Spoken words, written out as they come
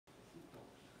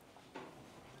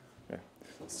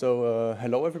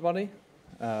Hello everybody.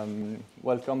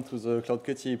 Welcome to the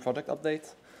CloudKitty project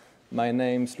update. My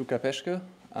name's Luca Peschke.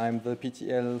 I'm the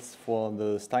PTLs for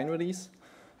the Stein release.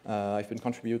 I've been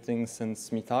contributing since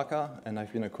Mitaka, and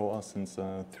I've been a core since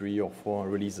 3 or 4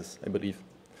 releases, I believe.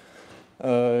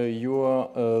 You're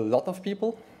a lot of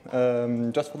people.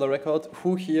 Just for the record,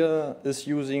 who here is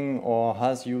using or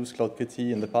has used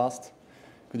CloudKitty in the past?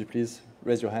 Could you please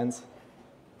raise your hands?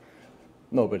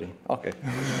 Nobody. Okay.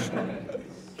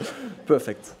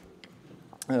 Perfect.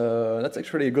 That's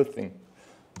actually a good thing.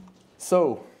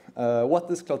 So,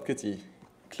 what is CloudKitty?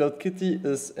 CloudKitty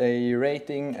is a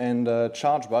rating and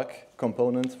chargeback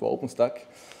component for OpenStack.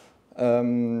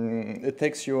 It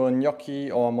takes your Gnocchi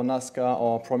or Monasca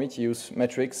or Prometheus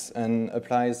metrics and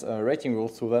applies rating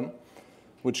rules to them,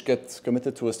 which get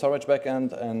committed to a storage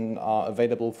backend and are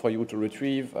available for you to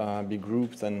retrieve, be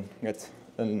grouped, and get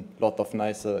a lot of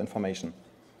nice information.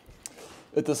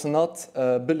 It is not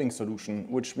a billing solution,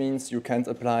 which means you can't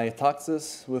apply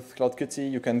taxes with CloudKitty.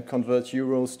 You can convert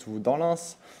euros to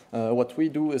dollars. What we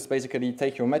do is basically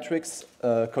take your metrics,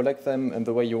 collect them in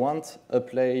the way you want,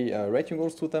 apply rating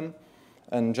rules to them,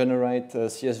 and generate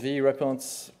CSV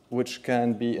reports, which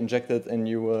can be injected in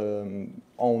your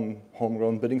own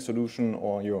homegrown billing solution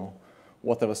or your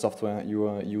whatever software you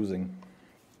are using.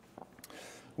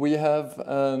 We have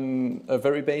a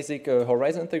very basic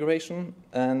Horizon integration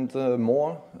and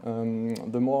more.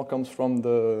 The more comes from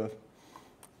the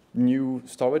new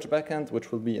storage backend,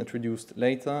 which will be introduced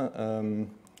later.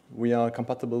 We are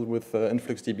compatible with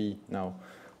InfluxDB now,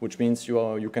 which means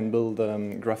you can build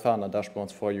Grafana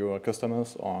dashboards for your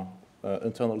customers or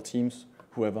internal teams,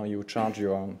 whoever you charge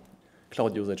your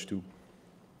cloud usage to.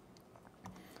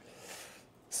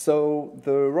 So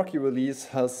the Rocky release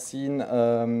has seen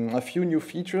a few new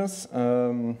features.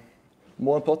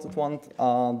 More important ones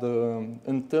are the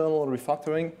internal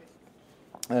refactoring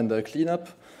and the cleanup.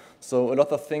 So a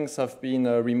lot of things have been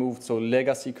removed. So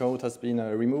legacy code has been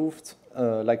removed,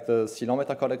 like the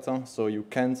Ceilometer collector. So you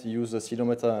can't use the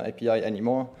Ceilometer API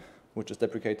anymore, which is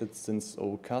deprecated since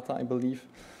Okata, I believe.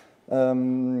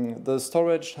 The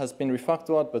storage has been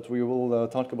refactored, but we will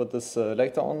talk about this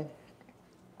later on.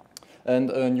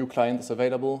 And a new client is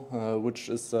available, which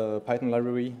is a Python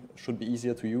library, should be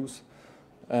easier to use,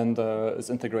 and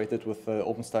is integrated with the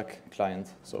OpenStack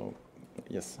client. So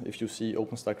yes, if you see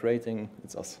OpenStack rating,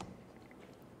 it's us.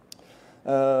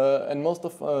 And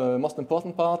most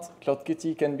important part,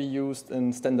 CloudKitty can be used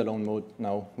in standalone mode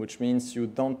now, which means you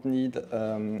don't need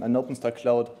an OpenStack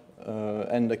cloud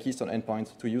and a Keystone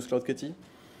endpoint to use CloudKitty.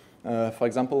 For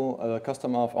example, a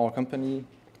customer of our company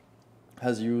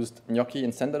has used Gnocchi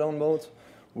in standalone mode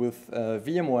with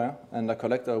VMware and a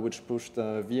collector which pushed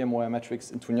VMware metrics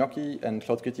into Gnocchi, and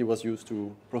CloudKitty was used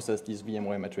to process these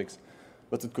VMware metrics.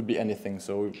 But it could be anything,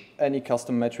 so any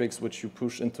custom metrics which you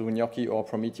push into Gnocchi or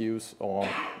Prometheus or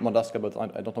Monasca, but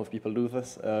I don't know if people do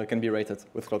this, can be rated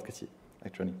with CloudKitty,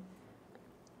 actually.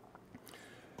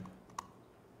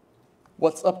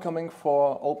 What's upcoming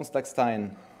for OpenStack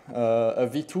Stein? A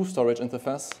V2 storage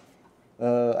interface.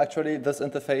 Actually, this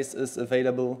interface is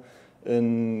available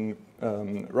in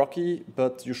Rocky,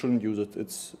 but you shouldn't use it.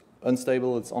 It's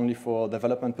unstable. It's only for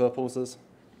development purposes.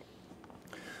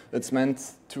 It's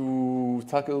meant to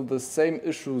tackle the same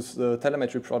issues the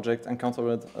telemetry project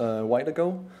encountered a while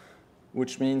ago,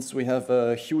 which means we have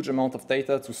a huge amount of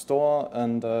data to store,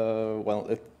 and well,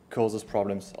 it causes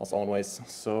problems as always.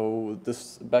 So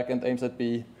this backend aims at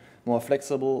being more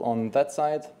flexible on that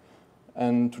side,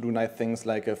 and to do nice things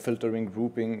like filtering,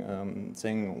 grouping,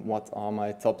 saying what are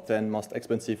my top 10 most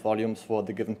expensive volumes for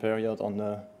the given period on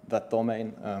that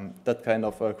domain, that kind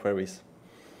of queries.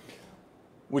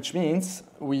 Which means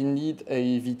we need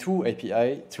a V2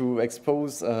 API to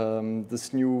expose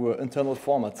this new internal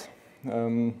format.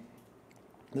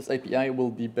 This API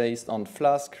will be based on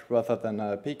Flask rather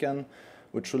than Pecan,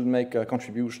 which will make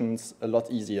contributions a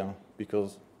lot easier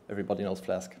because everybody knows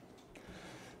Flask.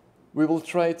 We will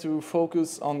try to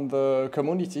focus on the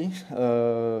community.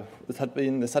 It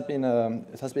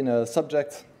has been a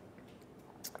subject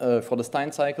for the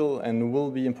Stein cycle and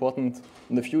will be important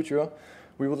in the future.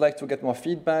 We would like to get more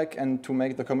feedback and to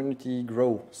make the community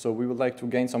grow. So we would like to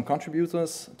gain some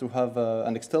contributors, to have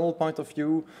an external point of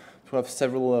view, to have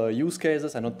several use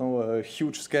cases. I don't know, a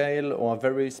huge scale or a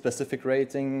very specific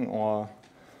rating, or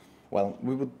well,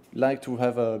 we would like to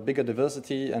have a bigger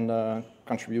diversity and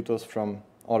contributors from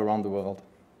all around the world.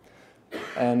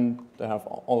 And there have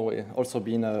always also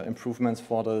been improvements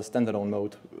for the standalone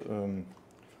mode.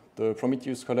 The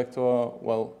Prometheus collector,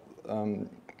 well,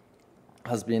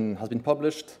 has been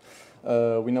published.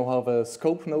 We now have a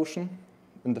scope notion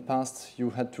In the past, you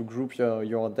had to group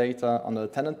your data on a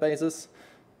tenant basis.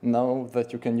 Now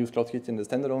that you can use CloudKitty in the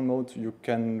standalone mode, you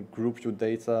can group your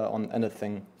data on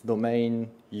anything: domain,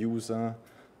 user,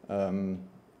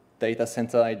 data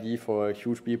center ID for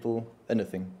huge people,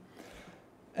 anything.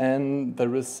 And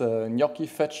there is a gnocchi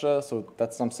fetcher, so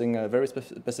that's something very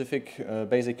specific.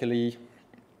 Basically,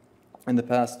 in the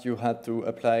past, you had to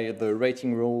apply the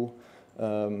rating rule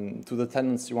to the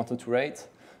tenants you wanted to rate.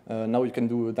 Now you can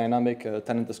do a dynamic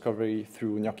tenant discovery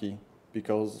through gnocchi,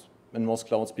 because in most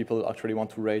clouds, people actually want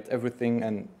to rate everything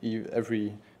and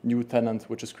every new tenant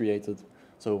which is created.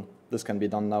 So this can be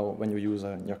done now when you use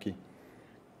gnocchi.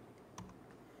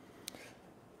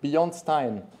 Beyond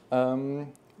Stein, the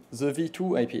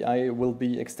V2 API will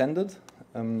be extended.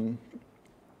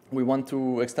 We want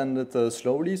to extend it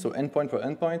slowly, so endpoint per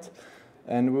endpoint.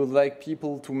 And we would like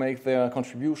people to make their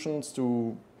contributions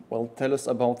to, well, tell us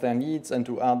about their needs and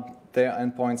to add their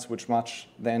endpoints which match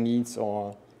their needs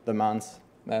or demands.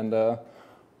 And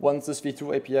once this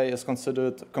V2 API is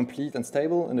considered complete and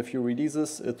stable in a few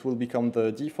releases, it will become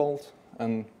the default.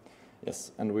 And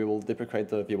yes, and we will deprecate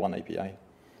the V1 API.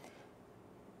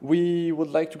 We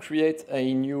would like to create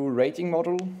a new rating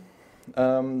model.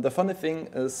 The funny thing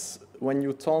is, when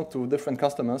you talk to different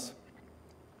customers,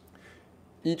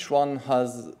 each one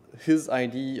has his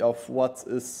idea of what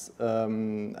is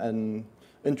an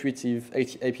intuitive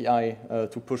API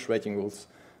to push rating rules.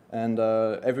 And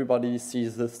everybody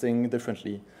sees this thing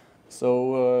differently.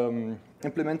 So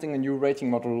implementing a new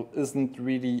rating model isn't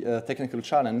really a technical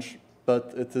challenge,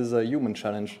 but it is a human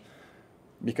challenge,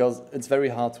 because it's very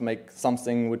hard to make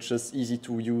something which is easy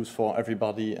to use for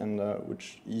everybody and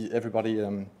which everybody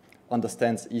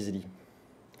understands easily.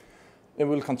 It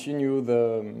will continue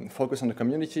the focus on the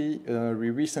community.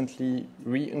 We recently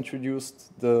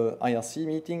reintroduced the IRC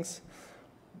meetings.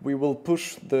 We will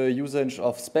push the usage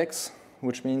of specs,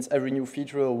 which means every new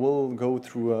feature will go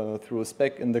through a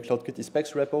spec in the CloudKitty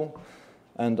specs repo.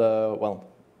 And well,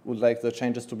 would like the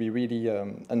changes to be really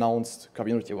announced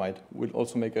community-wide. We'll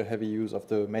also make a heavy use of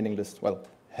the mailing list, well,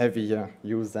 heavier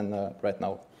use than right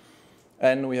now.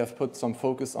 And we have put some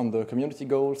focus on the community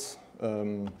goals,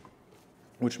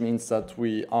 which means that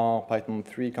we are Python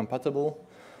 3 compatible.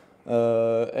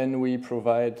 And we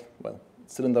provide, well,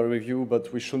 still in the review,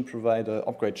 but we should provide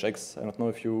upgrade checks. I don't know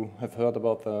if you have heard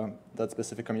about that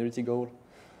specific community goal.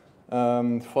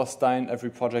 For Stein, every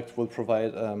project will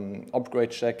provide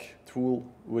upgrade check tool,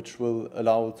 which will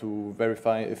allow to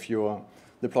verify if your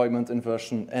deployment in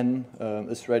version N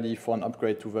is ready for an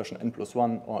upgrade to version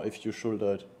N+1, or if you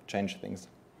should change things.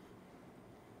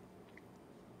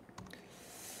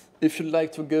 If you'd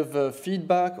like to give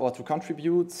feedback or to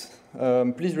contribute,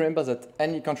 please remember that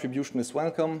any contribution is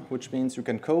welcome, which means you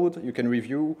can code, you can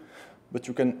review, but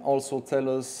you can also tell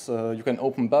us, you can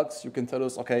open bugs, you can tell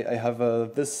us, okay, I have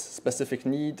this specific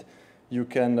need, you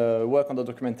can work on the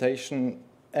documentation.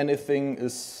 Anything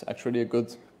is actually a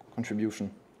good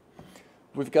contribution.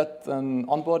 We've got an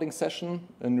onboarding session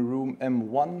in room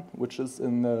M1, which is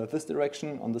in this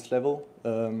direction on this level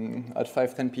at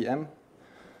 5:10 p.m.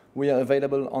 We are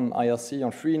available on IRC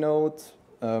on Freenode.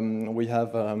 We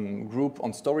have a group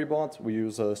on Storyboard. We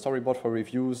use Storyboard for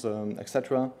reviews,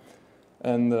 etc.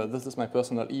 And this is my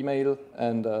personal email.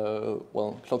 And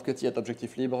well, CloudKitty at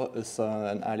Objectif Libre is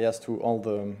an alias to all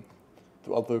the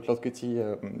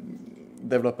CloudKitty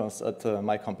developers at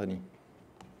my company.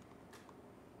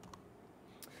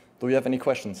 Do you have any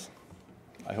questions?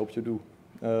 I hope you do.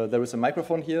 There is a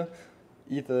microphone here.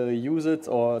 Either use it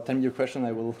or tell me your question.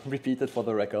 I will repeat it for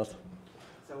the record.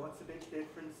 So what's the big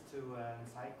difference to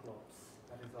Cyclops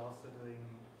that is also doing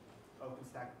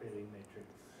OpenStack billing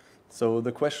metrics? So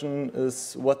the question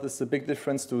is, what is the big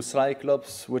difference to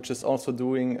Cyclops, which is also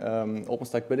doing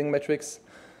OpenStack billing metrics?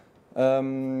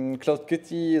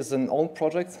 CloudKitty is an old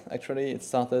project. Actually, it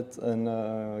started in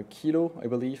Kilo, I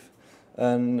believe.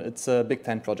 And it's a Big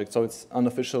Ten project, so it's an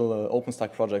unofficial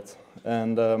OpenStack project.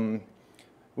 And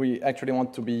we actually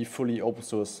want to be fully open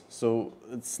source. So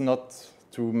it's not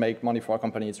to make money for our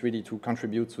company, it's really to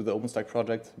contribute to the OpenStack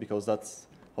project, because that's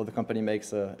how the company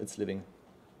makes its living.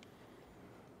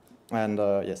 And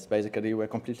yes, basically we're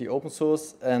completely open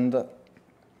source, and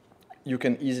you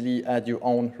can easily add your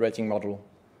own rating model.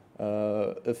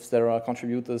 If there are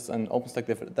contributors and OpenStack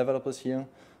developers here,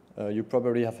 you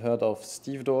probably have heard of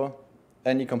Stevedore.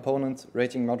 Any component,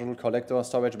 rating module, collector,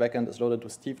 storage backend is loaded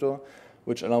with Stevedore,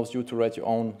 which allows you to write your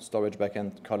own storage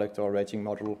backend, collector, rating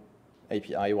module,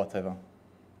 API, whatever.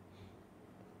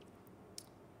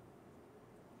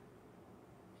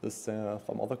 Is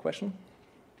some other question?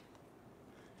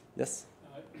 Yes?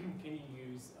 Can you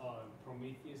use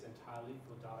Prometheus entirely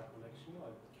for data collection, or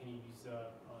can you use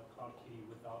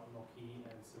without no key and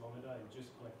accelerometer and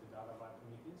just collect the data by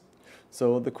Prometheus?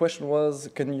 So the question was,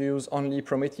 can you use only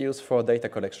Prometheus for data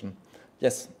collection?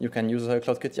 Yes, you can use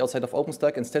CloudKitty outside of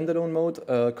OpenStack in standalone mode,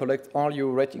 collect all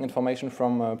your rating information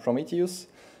from Prometheus,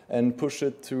 and push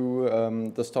it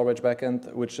to the storage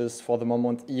backend, which is for the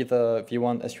moment either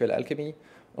V1 SQL Alchemy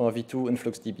or V2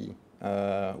 InfluxDB,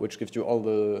 which gives you all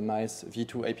the nice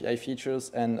V2 API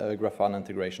features and Grafana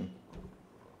integration.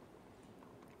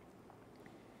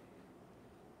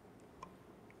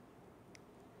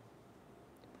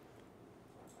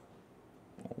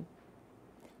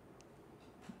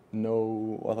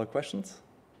 No other questions?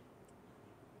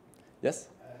 Yes? Is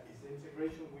the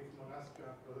integration with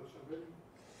Monasca production ready?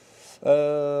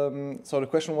 So the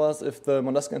question was if the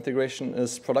Monasca integration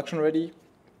is production ready.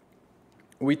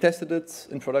 We tested it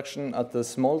in production at a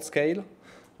small scale,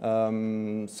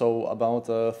 so about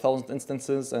 1,000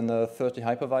 instances and 30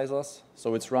 hypervisors.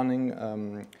 So it's running,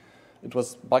 it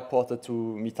was backported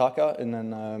to Mitaka in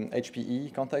an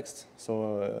HPE context,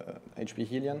 so HP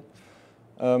Helion.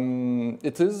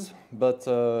 It is, but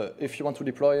if you want to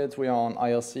deploy it, we are on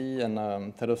IRC, and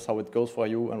tell us how it goes for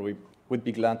you, and we would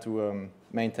be glad to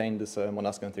maintain this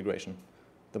Monasca integration.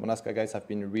 The Monasca guys have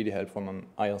been really helpful on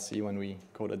IRC when we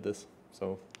coded this.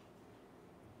 So.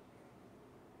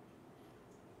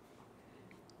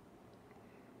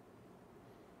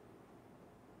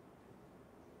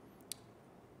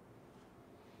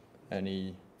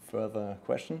 Any further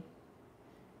question?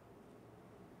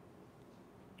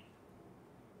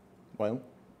 Well,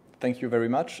 thank you very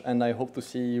much, and I hope to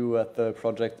see you at the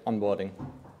project onboarding.